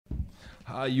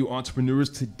Hi, you entrepreneurs.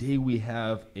 Today we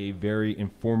have a very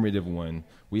informative one.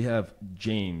 We have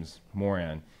James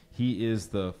Moran. He is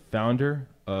the founder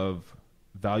of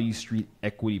ValueStreet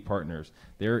Equity Partners.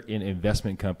 They're an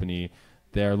investment company.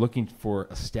 They're looking for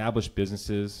established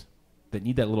businesses that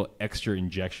need that little extra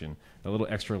injection, a little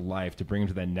extra life to bring them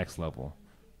to that next level.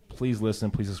 Please listen,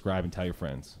 please subscribe, and tell your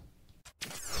friends.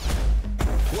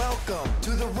 Welcome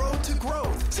to the road to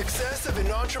growth, success of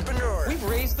an entrepreneur. We've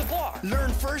raised the bar.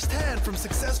 Learn firsthand from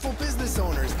successful business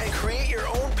owners and create your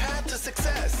own path to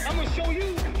success. I'm going to show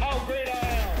you how great I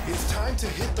am. It's time to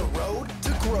hit the road to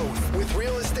growth with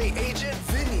real estate agent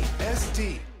Vinny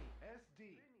SD.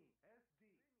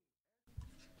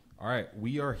 All right,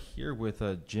 we are here with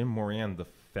Jim Moran, the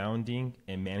founding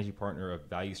and managing partner of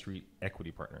ValueStreet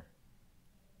Equity Partner.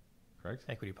 Correct?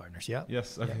 Equity Partners, yeah.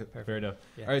 Yes, okay, Yeah, fair enough.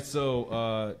 Yeah. All right,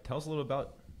 so tell us a little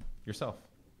about yourself.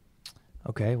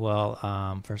 Okay, well,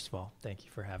 first of all, thank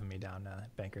you for having me down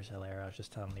Bankers Hill area. I was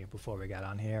just telling you before we got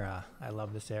on here, I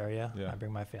love this area. Yeah. I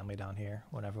bring my family down here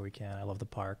whenever we can. I love the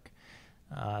park.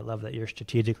 I love that you're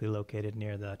strategically located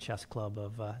near the chess club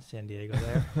of San Diego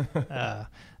there.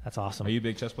 That's awesome. Are you a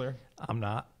big chess player? I'm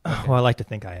not. Okay. Well, I like to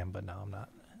think I am, but no, I'm not.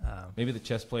 Maybe the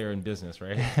chess player in business,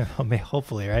 right?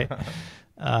 Hopefully, right?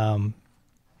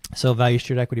 So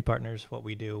ValueStreet Equity Partners, what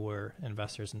we do, we're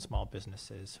investors in small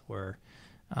businesses.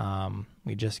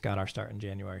 We just got our start in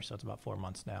January, so it's about 4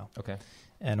 months now. Okay.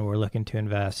 And we're looking to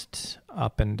invest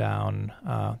up and down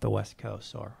the West Coast,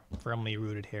 so we're firmly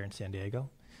rooted here in San Diego,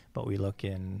 but we look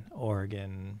in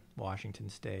Oregon, Washington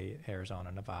State,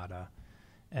 Arizona, Nevada.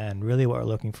 And really what we're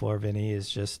looking for, Vinny, is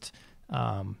just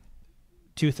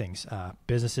two things.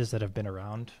 Businesses that have been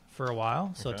around for a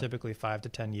while, so Okay. typically 5 to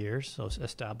 10 years, so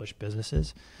established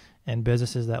businesses, and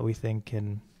businesses that we think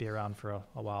can be around for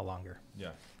a while longer.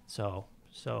 Yeah. So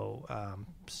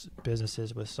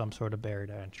businesses with some sort of barrier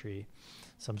to entry,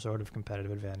 some sort of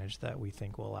competitive advantage that we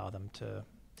think will allow them to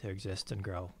exist and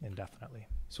grow indefinitely.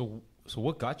 So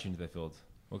what got you into that field?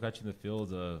 What got you in the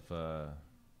field of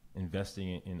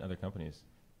investing in other companies?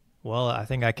 Well, I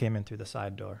think I came in through the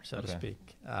side door, so to Okay.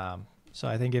 speak. So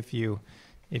I think if you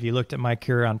looked at my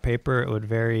career on paper, it would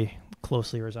very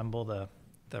closely resemble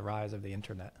the rise of the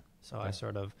internet. So Okay. I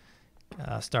sort of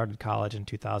started college in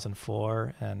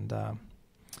 2004, and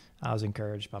I was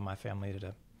encouraged by my family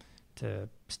to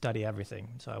study everything.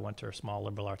 So I went to a small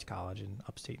liberal arts college in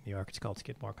upstate New York. It's called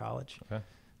Skidmore College. Okay.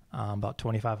 About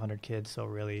 2,500 kids, so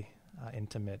really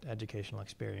intimate educational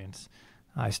experience.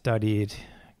 I studied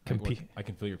I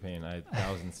can feel your pain. I had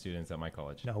 1,000 students at my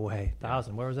college. No way.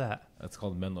 1,000. Where was that? That's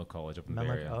called Menlo College up in the Bay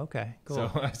Menlo? Area. Oh, okay, cool.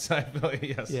 So I feel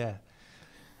yes. Yeah.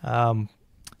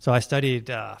 So I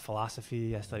studied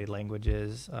philosophy. I studied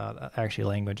languages. Actually,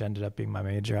 language ended up being my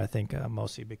major, I think,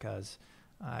 mostly because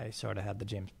I sort of had the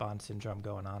James Bond syndrome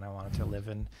going on. I wanted to live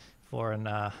in foreign,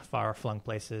 far-flung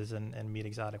places and meet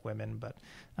exotic women. But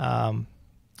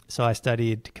so I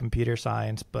studied computer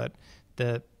science. But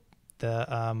the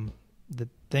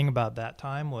thing about that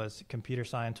time was computer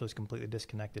science was completely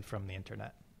disconnected from the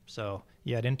internet. So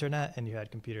you had internet and you had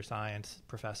computer science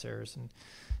professors,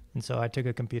 and so I took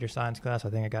a computer science class. I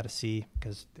think I got a C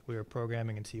because we were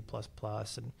programming in C++,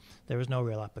 and there was no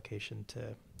real application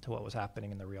to what was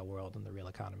happening in the real world and the real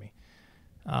economy.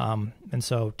 And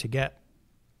so to get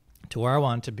to where I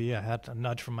wanted to be, I had a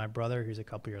nudge from my brother, who's a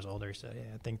couple years older. He said,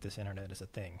 "Yeah, I think this internet is a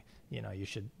thing. You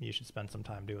should spend some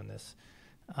time doing this."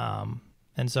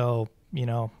 And so,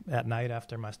 at night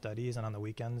after my studies and on the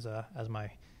weekends, as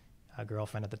my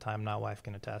girlfriend at the time, now wife,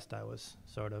 can attest, I was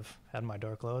sort of had my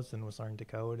door closed and was learning to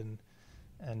code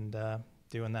and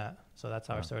doing that. So that's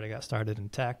how I sort of got started in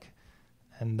tech.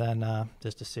 And then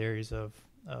just a series of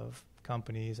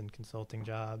companies and consulting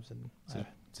jobs. And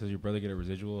So your brother get a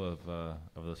residual of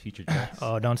those future checks?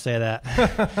 Oh, don't say that.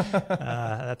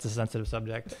 That's a sensitive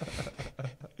subject.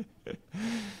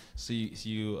 So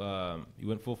you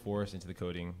went full force into the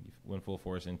coding. You went full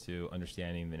force into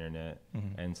understanding the internet.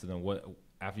 Mm-hmm. And so then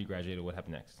after you graduated, what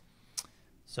happened next?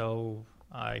 So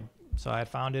I had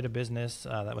founded a business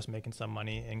that was making some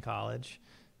money in college.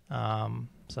 So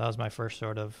that was my first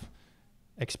sort of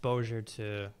exposure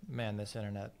to, man, this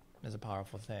internet is a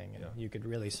powerful thing. And you could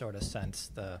really sort of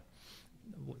sense the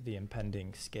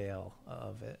impending scale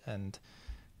of it. And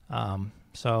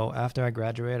so after I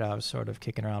graduated, I was sort of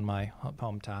kicking around my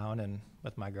hometown, and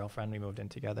with my girlfriend, we moved in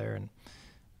together, and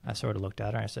I sort of looked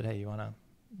at her and I said, "Hey, you want to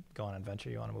go on an adventure?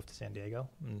 You want to move to San Diego?"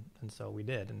 And so we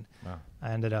did. And Wow.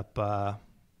 I ended up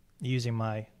using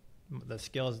the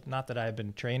skills, not that I had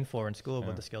been trained for in school,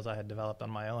 but the skills I had developed on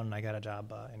my own. And I got a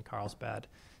job in Carlsbad,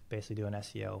 basically doing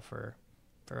SEO for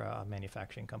a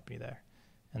manufacturing company there.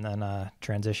 and then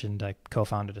transitioned. I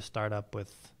co-founded a startup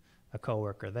with a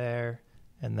coworker there,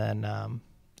 and then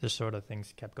just sort of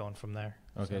things kept going from there.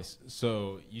 Okay,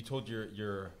 so you told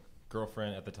your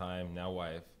girlfriend at the time, now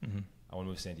wife, Mm-hmm. I want to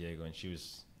move to San Diego, and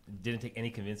didn't take any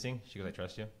convincing. She goes, I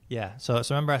trust you. Yeah. So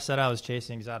remember I said I was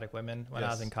chasing exotic women when I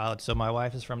was Yes. in college. So my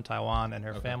wife is from Taiwan, and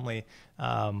her family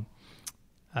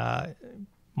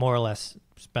more or less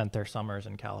spent their summers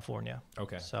in California.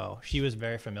 Okay. So she was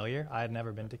very familiar. I had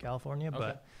never been to California, Okay.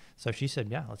 but so she said,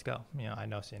 yeah, let's go. I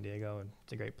know San Diego, and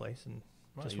it's a great place, and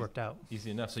Well, just worked out.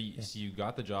 Easy enough. So you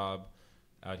got the job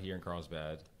out here in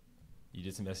Carlsbad. You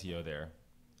did some SEO there,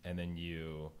 and then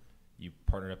you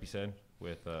partnered up, you said,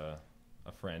 with a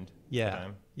friend. At the Yeah.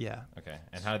 time? Yeah. Okay.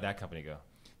 And how did that company go?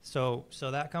 So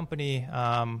that company,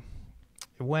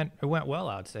 it went well.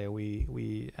 I'd say we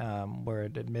were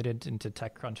admitted into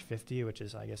TechCrunch 50, which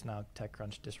is I guess now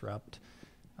TechCrunch Disrupt.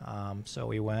 So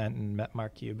we went and met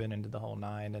Mark Cuban and did the whole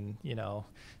nine, and it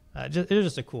was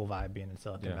just a cool vibe being in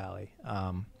Silicon Valley.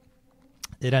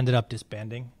 It ended up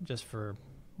disbanding just for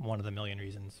one of the million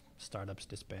reasons startups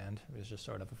disband. It was just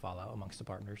sort of a fallout amongst the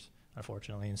partners,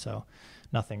 unfortunately, and so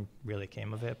nothing really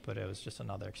came of it. But it was just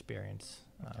another experience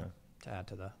to add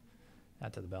to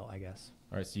the belt, I guess.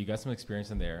 All right. So you got some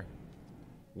experience in there.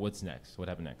 What's next? What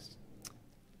happened next?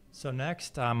 So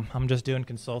next, I'm just doing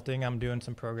consulting. I'm doing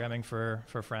some programming for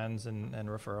friends and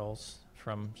referrals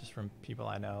from people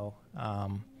I know.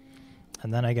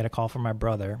 And then I get a call from my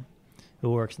brother,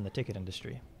 who works in the ticket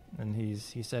industry, and he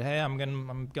said, "Hey, I'm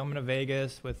going to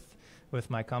Vegas with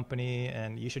my company,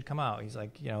 and you should come out." He's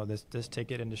like, this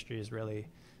ticket industry is really,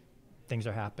 things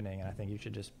are happening, and I think you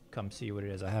should just come see what it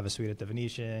is. I have a suite at the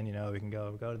Venetian. We can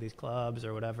go to these clubs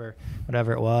or whatever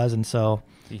it was. And so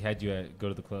He had you go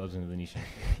to the clubs in the Venetian.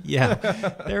 yeah,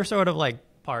 they're sort of like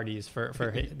parties for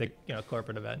the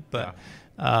corporate event. But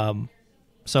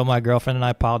so my girlfriend and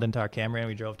I piled into our Camry and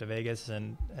we drove to Vegas,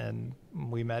 and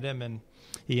we met him, and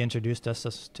he introduced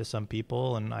us to some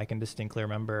people, and I can distinctly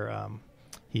remember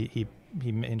he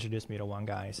introduced me to one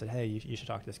guy. He said, "Hey, you should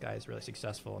talk to this guy. He's really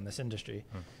successful in this industry."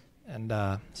 And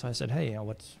so I said, "Hey,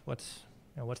 what's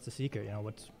the secret?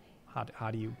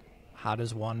 How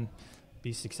does one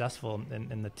be successful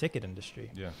in the ticket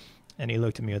industry?" Yeah. And he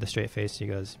looked at me with a straight face. He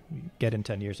goes, "Get in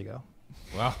 10 years ago."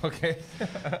 Wow. Okay.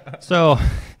 So,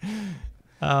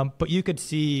 but you could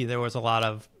see there was a lot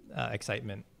of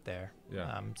excitement there.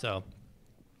 Yeah. So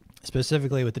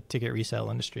specifically with the ticket resale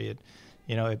industry, it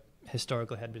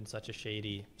historically had been such a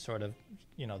shady sort of,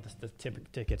 the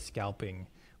ticket scalping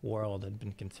world had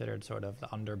been considered sort of the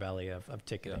underbelly of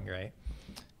ticketing, right?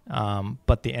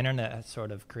 But the internet has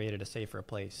sort of created a safer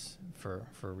place for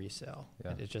resale.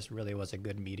 Yeah. It just really was a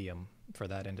good medium for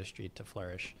that industry to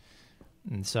flourish.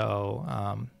 And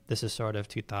so this is sort of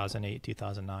 2008,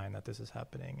 2009 that this is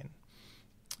happening.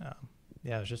 And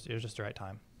it was just the right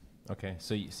time. Okay.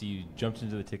 So you jumped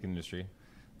into the ticket industry.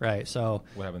 Right. So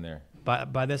What happened there?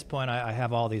 by this point, I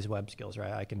have all these web skills,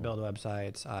 right? I can build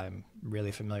websites. I'm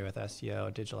really familiar with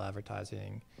SEO, digital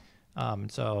advertising.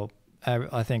 So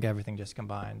I think everything just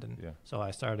combined. And so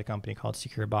I started a company called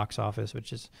Secure Box Office,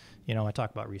 which is, I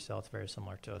talk about resale. It's very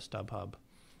similar to a StubHub.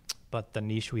 But the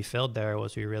niche we filled there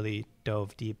was we really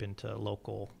dove deep into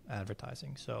local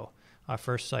advertising. So our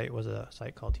first site was a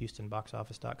site called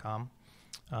HoustonBoxOffice.com.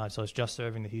 So it's just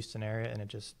serving the Houston area, and it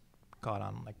just caught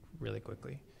on like really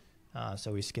quickly.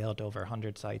 So we scaled to over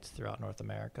 100 sites throughout North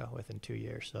America within 2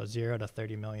 years. So 0 to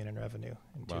 30 million in revenue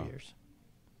in 2 years.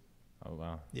 Oh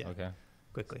wow. Yeah. Okay.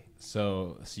 Quickly.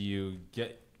 So you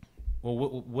get, well,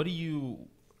 what do you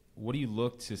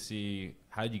look to see?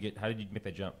 How did you make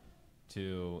that jump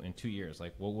to in 2 years?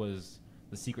 Like, what was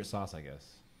the secret sauce, I guess?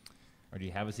 Or do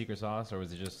you have a secret sauce, or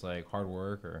was it just like hard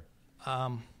work, or?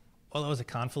 Well, it was a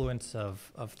confluence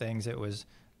of things. It was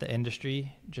the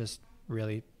industry just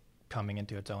really coming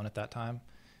into its own at that time.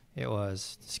 It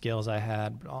was skills I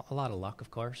had, a lot of luck,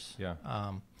 of course. Yeah.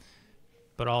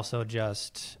 But also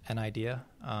just an idea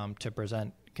to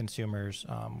present consumers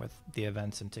with the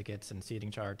events and tickets and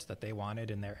seating charts that they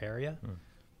wanted in their area.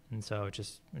 And so it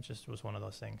just was one of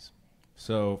those things.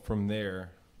 So from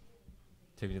there,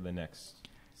 take me to the next.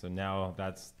 So now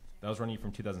that was running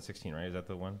from 2016, right? Is that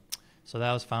the one? So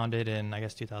that was founded in, I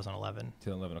guess, 2011.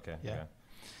 2011, okay. Yeah.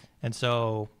 And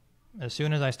so as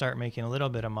soon as I start making a little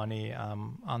bit of money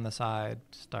on the side,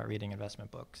 start reading investment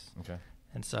books. Okay.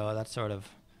 And so that's sort of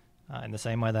in the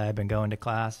same way that I've been going to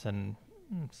class and,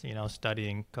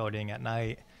 studying coding at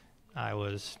night, I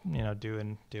was,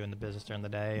 doing the business during the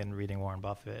day and reading Warren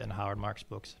Buffett and Howard Marks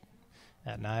books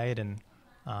at night. And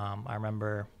I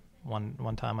remember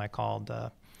one time I called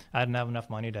I didn't have enough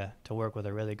money to work with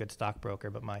a really good stockbroker,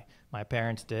 but my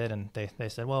parents did, and they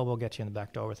said, well, we'll get you in the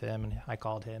back door with him. And I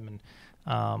called him,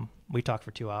 and we talked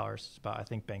for 2 hours about, I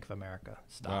think, Bank of America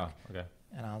stock. Wow. Okay.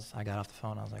 And I got off the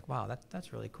phone. I was like, wow,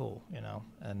 that's really cool,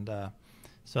 And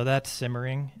so that's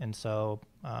simmering. And so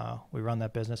we run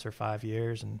that business for 5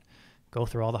 years and go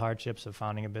through all the hardships of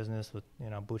founding a business with,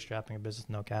 bootstrapping a business,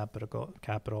 no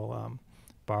capital,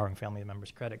 borrowing family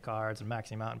members' credit cards and maxing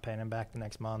them out and paying them back the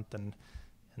next month and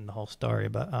the whole story.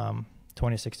 But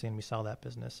 2016, we sell that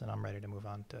business, and I'm ready to move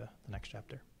on to the next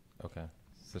chapter. Okay.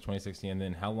 So 2016, and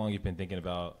then how long you've been thinking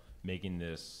about making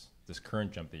this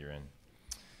current jump that you're in?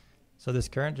 So this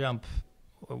current jump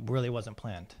really wasn't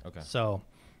planned. Okay. So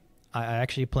I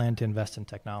actually planned to invest in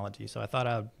technology. So I thought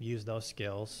I would use those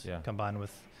skills combined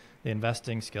with the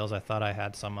investing skills I thought I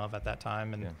had some of at that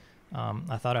time. And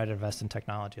I thought I'd invest in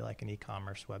technology like an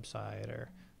e-commerce website or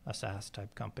a SaaS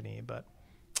type company. But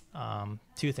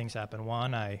two things happened.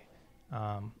 One,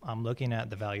 I'm looking at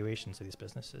the valuations of these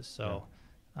businesses. So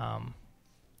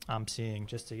I'm seeing,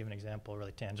 just to give an example, a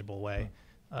really tangible way,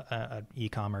 an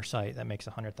e-commerce site that makes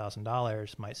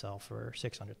 $100,000 might sell for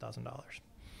 $600,000.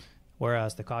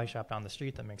 Whereas the coffee shop down the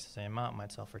street that makes the same amount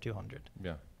might sell for $200,000.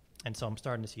 Yeah. And so I'm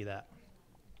starting to see that.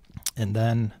 And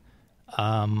then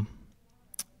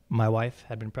my wife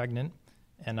had been pregnant,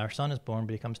 and our son is born,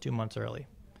 but he comes 2 months early.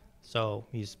 So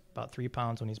he's about 3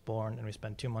 pounds when he's born, and we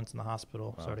spend 2 months in the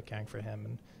hospital sort of caring for him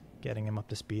and getting him up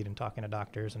to speed and talking to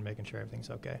doctors and making sure everything's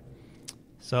okay.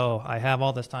 So I have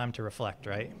all this time to reflect,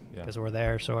 right? Because we're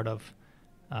there sort of,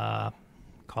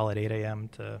 call it 8 a.m.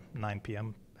 to 9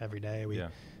 p.m. every day.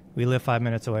 We live 5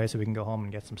 minutes away so we can go home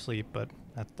and get some sleep, but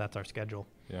that's our schedule.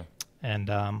 Yeah.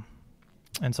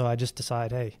 And so I just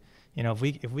decide, hey, if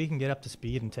we can get up to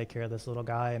speed and take care of this little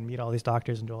guy and meet all these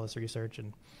doctors and do all this research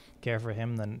and care for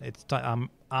him, then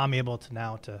I'm able to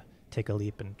now to take a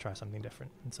leap and try something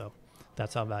different. And so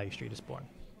that's how ValueStreet is born.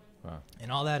 Wow.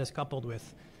 And all that is coupled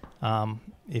with,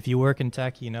 if you work in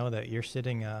tech, you know that you're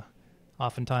sitting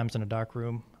oftentimes in a dark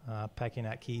room pecking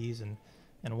at keys, and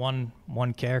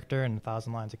one character and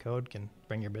 1,000 lines of code can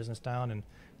bring your business down, and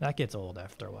that gets old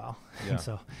after a while. Yeah. And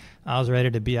so I was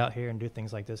ready to be out here and do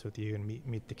things like this with you and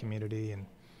meet the community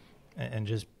and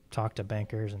just talk to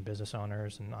bankers and business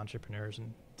owners and entrepreneurs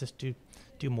and just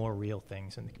do more real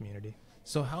things in the community.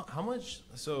 So how much?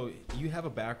 So you have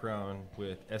a background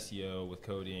with SEO, with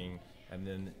coding, and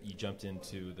then you jumped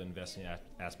into the investing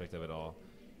aspect of it all.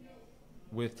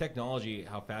 With technology,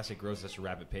 how fast it grows at such a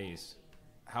rapid pace,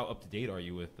 how up to date are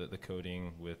you with the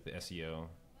coding, with the SEO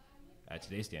at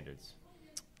today's standards?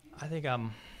 I think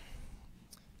I'm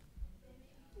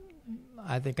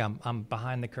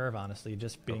behind the curve, honestly.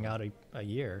 Just being out a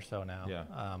year or so now.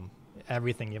 Yeah.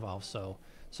 Everything evolves so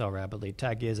rapidly.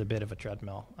 Tech is a bit of a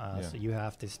treadmill, so you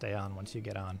have to stay on once you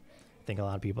get on. I think a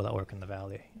lot of people that work in the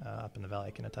valley, up in the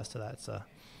valley, can attest to that. So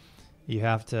you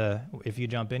have to, if you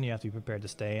jump in, you have to be prepared to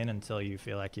stay in until you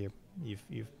feel like you've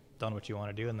done what you want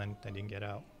to do, and then you can get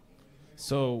out.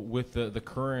 So with the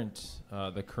current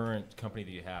company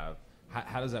that you have,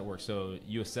 how does that work? So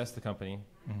you assess the company,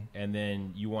 and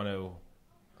then you want to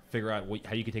figure out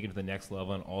how you can take it to the next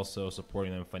level, and also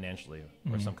supporting them financially,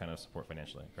 or some kind of support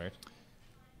financially, correct?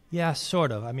 Yeah,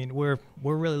 sort of. I mean, we're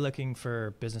really looking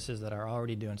for businesses that are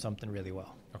already doing something really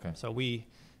well. Okay. So we,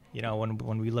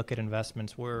 when we look at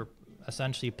investments, we're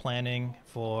essentially planning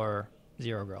for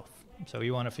zero growth. So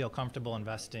we want to feel comfortable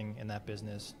investing in that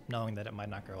business, knowing that it might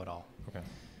not grow at all. Okay.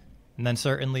 And then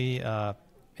certainly,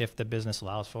 if the business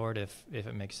allows for it, if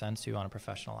it makes sense, we want to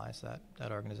professionalize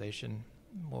that organization,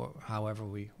 or however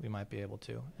we might be able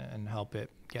to, and help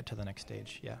it get to the next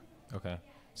stage. Yeah. Okay.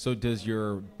 So does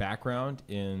your background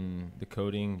in the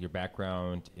coding, your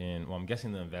background in, I'm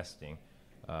guessing the investing,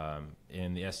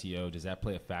 in the SEO, does that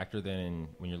play a factor then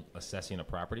when you're assessing a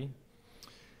property?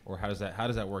 Or how does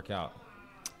that work out?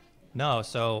 No,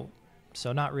 so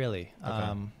not really.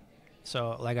 Okay.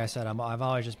 So like I said, I've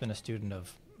always just been a student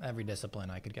of every discipline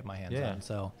I could get my hands on.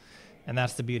 So, and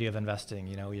that's the beauty of investing.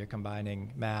 You're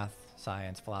combining math,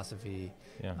 science, philosophy,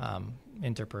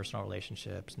 interpersonal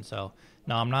relationships, and so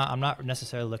no, I'm not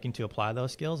necessarily looking to apply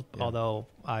those skills. Although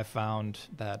I found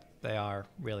that they are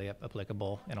really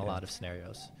applicable in a lot of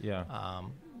scenarios. Yeah.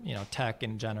 Tech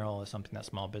in general is something that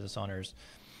small business owners,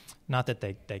 not that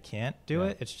they can't do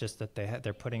it, it's just that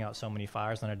they're putting out so many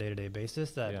fires on a day-to-day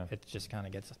basis that it just kind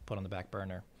of gets put on the back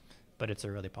burner. But it's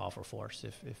a really powerful force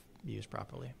if used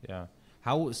properly. Yeah.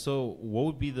 So what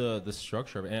would be the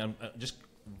structure of it? And I'm just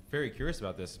very curious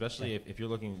about this, especially if you're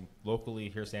looking locally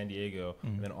here in San Diego,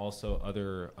 and then also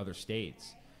other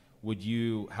states.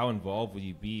 How involved would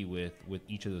you be with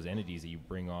each of those entities that you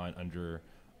bring on under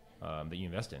that you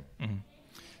invest in? Mm-hmm.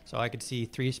 So I could see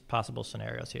three possible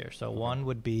scenarios here. So one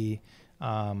would be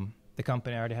the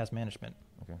company already has management,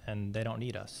 and they don't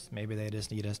need us. Maybe they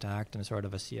just need us to act in sort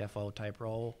of a CFO type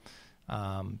role,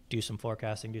 do some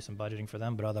forecasting, do some budgeting for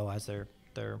them, but otherwise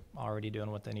they're already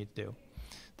doing what they need to do.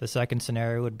 The second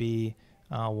scenario would be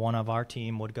one of our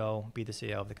team would go be the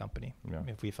CEO of the company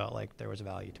if we felt like there was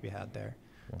value to be had there.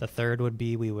 The third would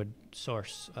be we would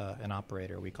source an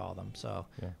operator, we call them. So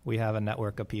we have a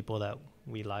network of people that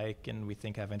we like and we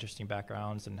think have interesting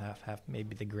backgrounds and have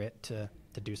maybe the grit to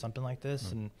do something like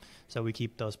this. And so we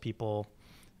keep those people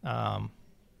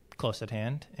close at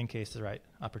hand in case the right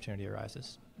opportunity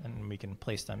arises, and we can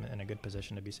place them in a good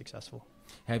position to be successful.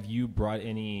 Have you brought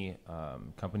any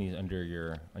companies under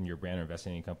your brand or invested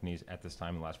in any companies at this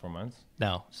time in the last 4 months?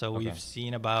 No. So we've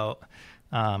seen about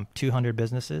 200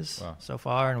 businesses so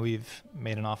far, and we've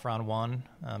made an offer on one,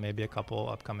 maybe a couple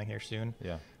upcoming here soon.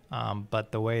 Yeah.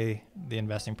 But the way the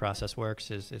investing process works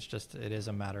is it is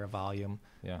a matter of volume.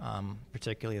 Yeah.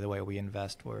 Particularly the way we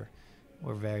invest, we're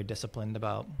very disciplined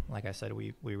about, like I said,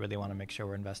 we really want to make sure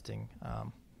we're investing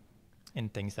in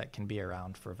things that can be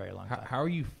around for a very long time. How are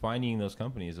you finding those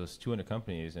companies, those 200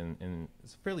 companies, in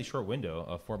it's a fairly short window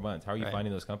of 4 months? How are you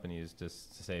finding those companies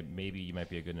just to say maybe you might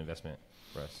be a good investment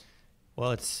for us?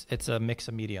 Well, it's a mix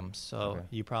of mediums. So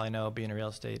you probably know, being a real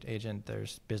estate agent,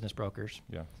 there's business brokers.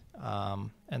 Yeah.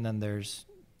 And then there's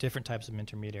different types of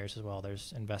intermediaries as well.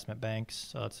 There's investment banks.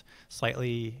 So it's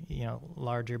slightly,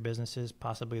 larger businesses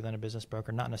possibly than a business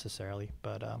broker, not necessarily,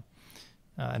 but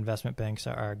investment banks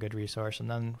are a good resource. And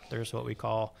then there's what we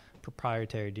call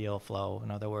proprietary deal flow. In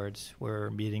other words,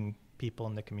 we're meeting people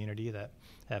in the community that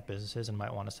have businesses and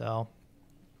might want to sell,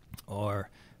 or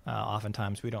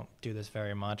oftentimes we don't do this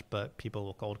very much, but people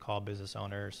will cold call business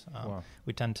owners.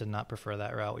 We tend to not prefer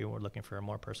that route. We were looking for a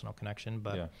more personal connection,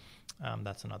 but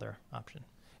that's another option.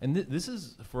 And this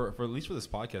is, for at least for this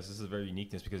podcast, this is a very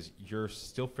uniqueness because you're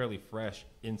still fairly fresh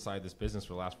inside this business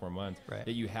for the last 4 months. Right.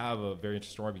 That you have a very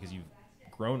interesting story because you've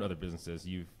grown other businesses.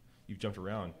 You've jumped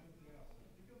around.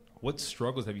 What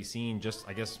struggles have you seen, just,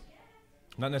 I guess,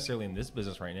 not necessarily in this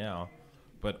business right now,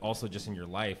 but also just in your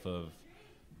life of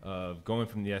going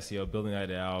from the SEO, building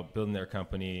that out, building their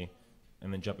company,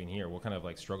 and then jumping here? What kind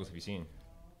of struggles have you seen?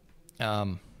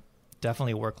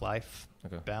 Definitely work-life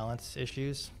balance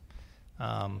issues.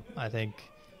 I think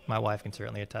my wife can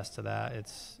certainly attest to that.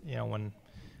 It's,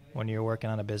 when you're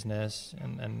working on a business,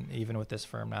 and even with this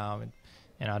firm now,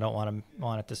 and I don't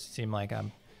want it to seem like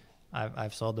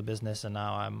I've sold the business and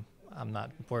now I'm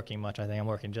not working much. I think I'm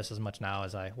working just as much now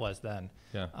as I was then.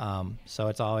 Yeah. So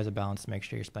it's always a balance to make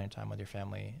sure you're spending time with your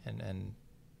family and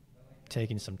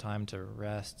taking some time to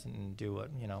rest and do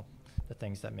what, the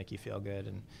things that make you feel good.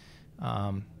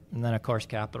 And then of course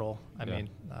capital. I mean,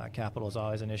 capital is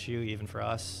always an issue, even for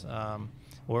us.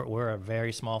 We're a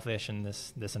very small fish in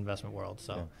this investment world.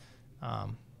 So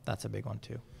that's a big one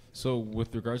too. So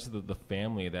with regards to the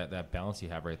family, that balance you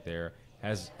have right there,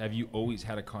 have you always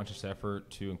had a conscious effort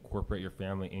to incorporate your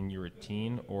family in your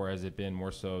routine, or has it been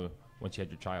more so once you had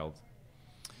your child?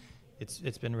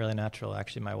 It's been really natural.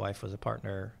 Actually, my wife was a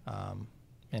partner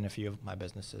in a few of my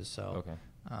businesses, so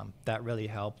that really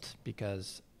helped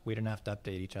because we didn't have to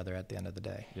update each other at the end of the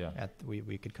day. Yeah.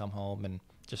 We could come home and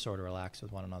just sort of relax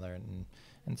with one another,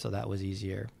 and so that was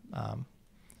easier.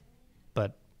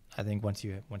 But I think once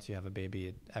you have a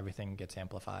baby, everything gets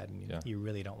amplified, and you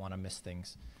really don't want to miss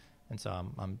things. And so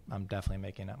I'm definitely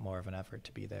making it more of an effort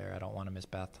to be there. I don't want to miss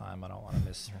bath time. I don't want to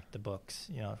miss the books,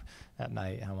 at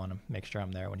night. I want to make sure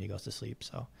I'm there when he goes to sleep.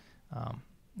 So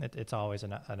it's always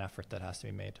an effort that has to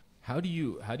be made. How do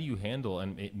you handle,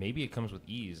 and maybe it comes with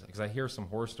ease, because I hear some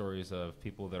horror stories of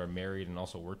people that are married and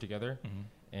also work together,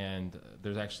 and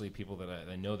there's actually people that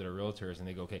I know that are realtors, and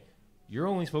they go, okay, you're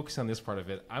only focused on this part of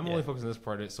it. I'm only focused on this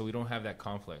part of it, so we don't have that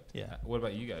conflict. Yeah. What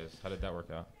about you guys? How did that work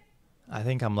out? I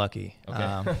think I'm lucky.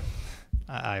 Okay.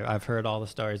 I've heard all the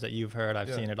stories that you've heard.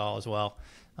 I've seen it all as well.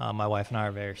 My wife and I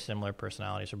are very similar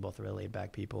personalities. We're both really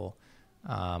laid-back people.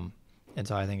 And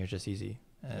so I think it's just easy.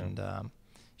 And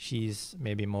she's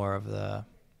maybe more of the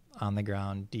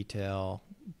on-the-ground detail,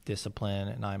 discipline,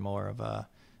 and I'm more of a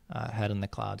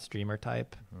head-in-the-cloud streamer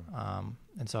type.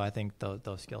 And so I think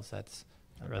those skill sets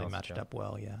really matched up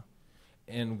well,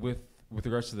 And with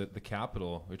regards to the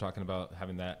capital, we're talking about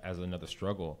having that as another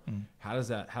struggle. How does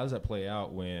that play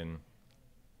out when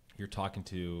you're talking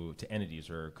to entities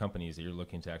or companies that you're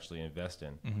looking to actually invest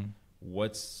in?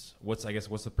 What's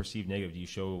the perceived negative? Do you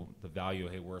show the value?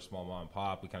 Hey, we're a small mom and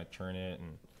pop. We kind of churn it,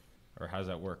 or how does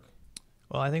that work?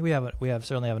 Well, I think we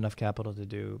certainly have enough capital to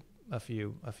do a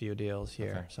few deals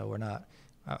here. Okay. So we're not.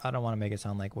 I don't want to make it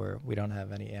sound like we don't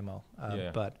have any ammo.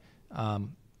 But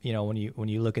When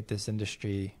you look at this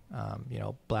industry,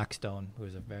 Blackstone, who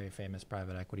is a very famous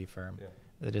private equity firm,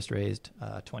 they just raised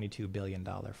a $22 billion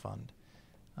fund.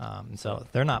 And so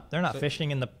they're not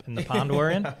fishing in the pond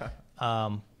we're in,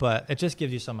 but it just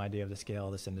gives you some idea of the scale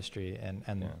of this industry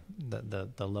and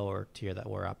the lower tier that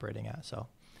we're operating at. So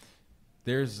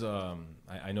there's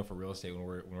I know for real estate when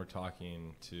we're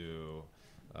talking to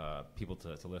people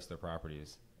to list their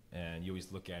properties, and you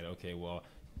always look at it, okay, well,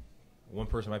 one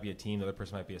person might be a team, the other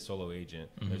person might be a solo agent.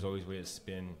 Mm-hmm. There's always a way to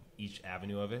spin each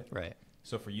avenue of it. Right.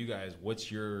 So for you guys, what's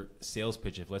your sales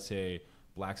pitch if, let's say,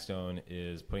 Blackstone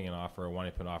is putting an offer or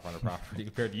wanting to put an offer on a property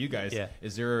compared to you guys? Yeah.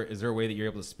 Is there a way that you're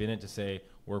able to spin it to say,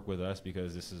 work with us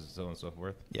because this is so and so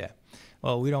forth? Yeah.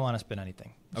 Well, we don't want to spin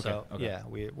anything. Okay. So, okay. yeah,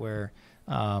 we're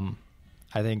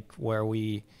I think where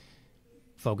we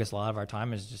focus a lot of our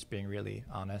time is just being really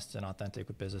honest and authentic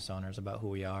with business owners about who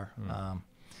we are.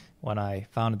 When I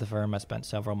founded the firm, I spent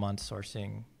several months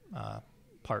sourcing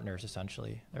partners,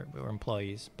 essentially, or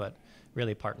employees, but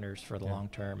really partners for the long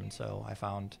term. And so I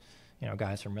found,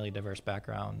 guys from really diverse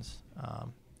backgrounds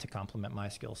to complement my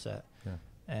skill set. Yeah.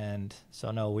 And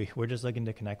so, no, we're just looking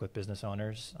to connect with business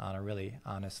owners on a really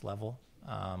honest level.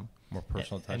 More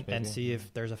personal touch, and see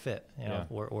if there's a fit.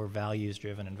 We're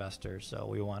values-driven investors, so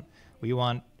we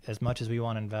want as much as we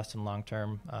want to invest in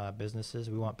long-term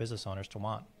businesses, we want business owners to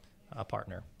want a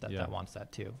partner that wants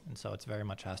that too. And so it's very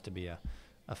much has to be a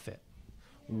fit.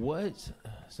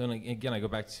 So again, I go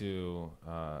back to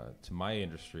my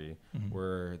industry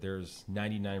where there's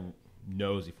 99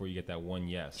 no's before you get that one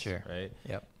yes. Sure. Right.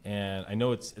 Yep. And I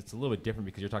know it's a little bit different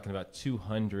because you're talking about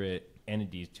 200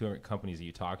 entities, 200 companies that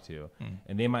you talk to,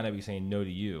 and they might not be saying no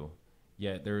to you,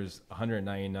 yet there's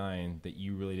 199 that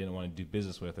you really didn't want to do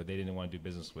business with, or they didn't want to do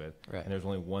business with, right. And there's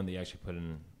only one that you actually put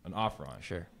in an offer on.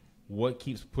 Sure. What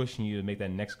keeps pushing you to make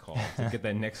that next call, to get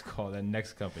that next call, that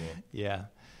next company? Yeah.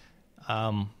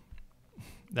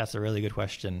 That's a really good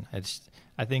question.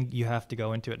 I think you have to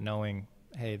go into it knowing,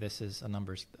 hey, this is a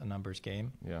numbers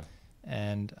game. Yeah.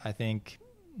 And I think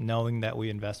knowing that we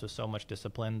invest with so much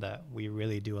discipline that we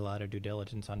really do a lot of due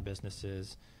diligence on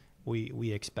businesses,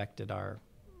 we expected our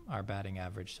batting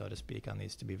average, so to speak, on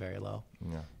these to be very low.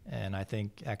 Yeah. And I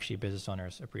think actually business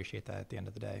owners appreciate that at the end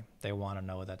of the day. They want to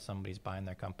know that somebody's buying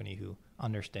their company who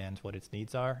understands what its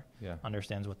needs are,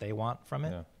 understands what they want from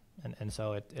it. Yeah. And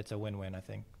so it's a win-win, I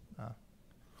think,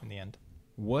 in the end.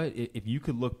 What, if you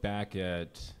could look back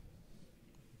at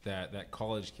that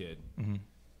college kid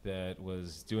that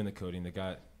was doing the coding that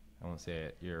got, I won't say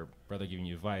it, your brother giving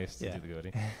you advice to do the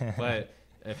coding, but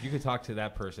if you could talk to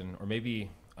that person, or maybe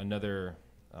another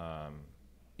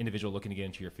individual looking to get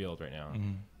into your field right now,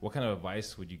 what kind of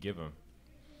advice would you give them?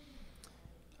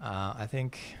 I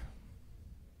think,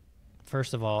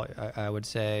 first of all, I would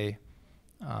say,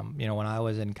 when I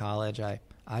was in college, I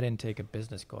didn't take a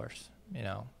business course.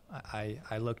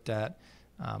 I looked at,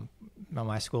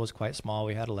 my school was quite small.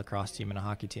 We had a lacrosse team and a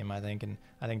hockey team, I think, and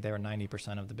I think they were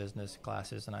 90% of the business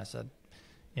classes. And I said,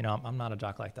 I'm not a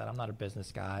jock like that. I'm not a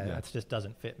business guy. That just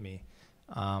doesn't fit me.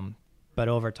 But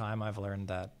over time, I've learned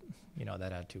that,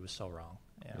 that attitude was so wrong.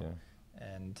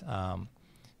 And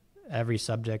every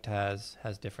subject has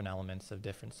different elements of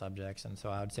different subjects. And so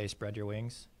I would say spread your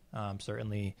wings.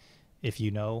 Certainly, if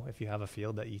you have a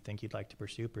field that you think you'd like to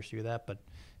pursue that.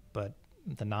 But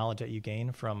the knowledge that you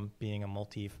gain from being a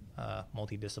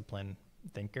multidiscipline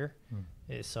thinker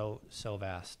is so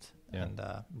vast and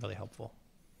really helpful.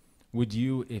 Would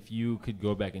you, if you could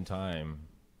go back in time,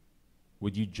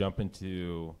 would you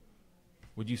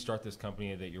start this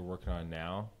company that you're working on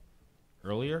now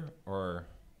earlier? Or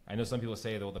I know some people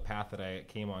say that the path that I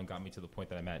came on got me to the point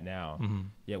that I'm at now.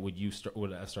 Yet would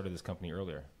I have started this company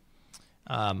earlier?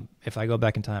 If I go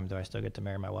back in time, do I still get to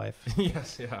marry my wife?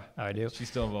 Yes, yeah. Oh, I do? She's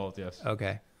still involved, yes.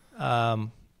 Okay.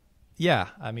 Yeah,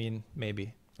 I mean,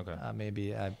 maybe. Okay.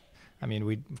 Maybe.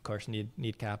 We of course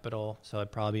need capital, so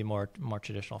it'd probably be more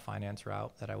traditional finance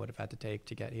route that I would have had to take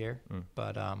to get here.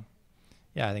 But I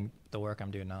think the work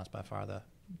I'm doing now is by far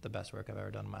the best work I've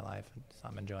ever done in my life. So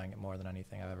I'm enjoying it more than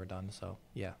anything I've ever done. So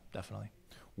yeah, definitely.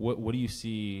 What do you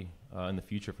see in the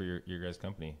future for your guys'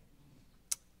 company?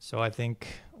 So I think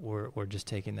we're just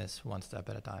taking this one step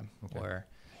at a time. Okay. Where,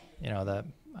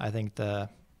 I think the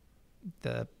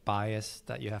bias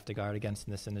that you have to guard against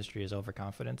in this industry is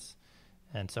overconfidence,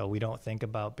 and so we don't think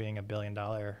about being a $1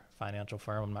 billion financial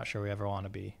firm. I'm not sure we ever want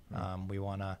to be. We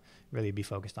want to really be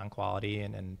focused on quality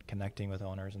and connecting with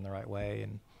owners in the right way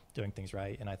and doing things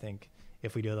right. And I think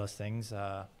if we do those things,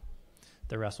 the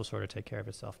rest will sort of take care of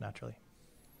itself naturally.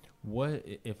 What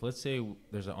if, let's say,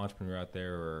 there's an entrepreneur out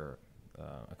there or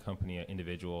a company, an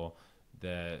individual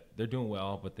that they're doing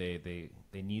well, but they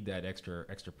need that extra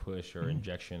push or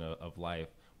injection of life,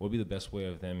 what would be the best way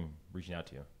of them reaching out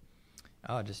to you?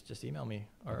 Oh, just email me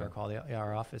or call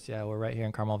our office. Yeah, we're right here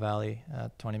in Carmel Valley,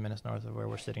 20 minutes north of where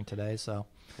we're sitting today. So,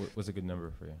 what's a good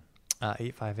number for you?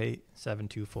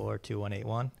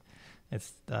 858-724-2181.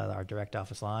 It's our direct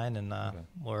office line, and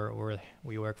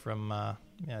we work from I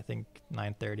think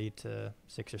 9:30 to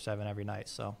 6 or 7 every night.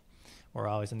 So we're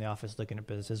always in the office looking at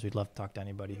businesses. We'd love to talk to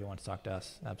anybody who wants to talk to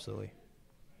us. Absolutely.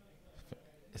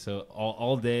 So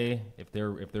all day, if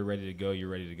they're ready to go, you're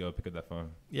ready to go. Pick up that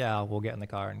phone. Yeah, we'll get in the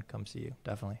car and come see you.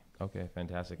 Definitely. Okay,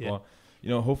 fantastic. Yeah.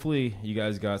 Well, hopefully you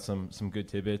guys got some good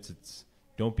tidbits.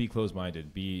 Don't be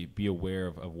closed-minded. Be aware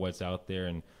of what's out there,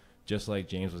 and just like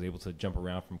James was able to jump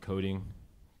around from coding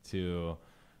to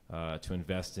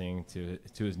investing to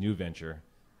his new venture,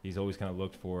 he's always kind of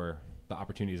looked for the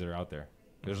opportunities that are out there.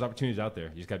 There's opportunities out there.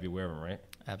 You just got to be aware of them, right?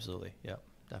 Absolutely. Yep.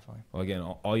 Definitely. Well, again,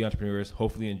 all you entrepreneurs,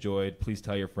 hopefully enjoyed. Please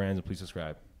tell your friends and please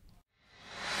subscribe.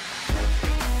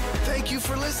 Thank you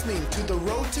for listening to The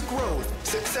Road to Growth,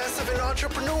 Success of an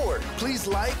Entrepreneur. Please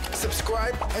like,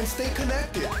 subscribe, and stay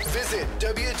connected. Visit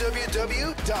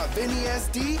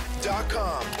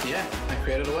www.vinnySD.com. Yeah, I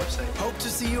created a website. Hope to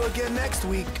see you again next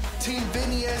week. Team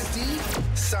Vinny SD,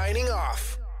 signing off.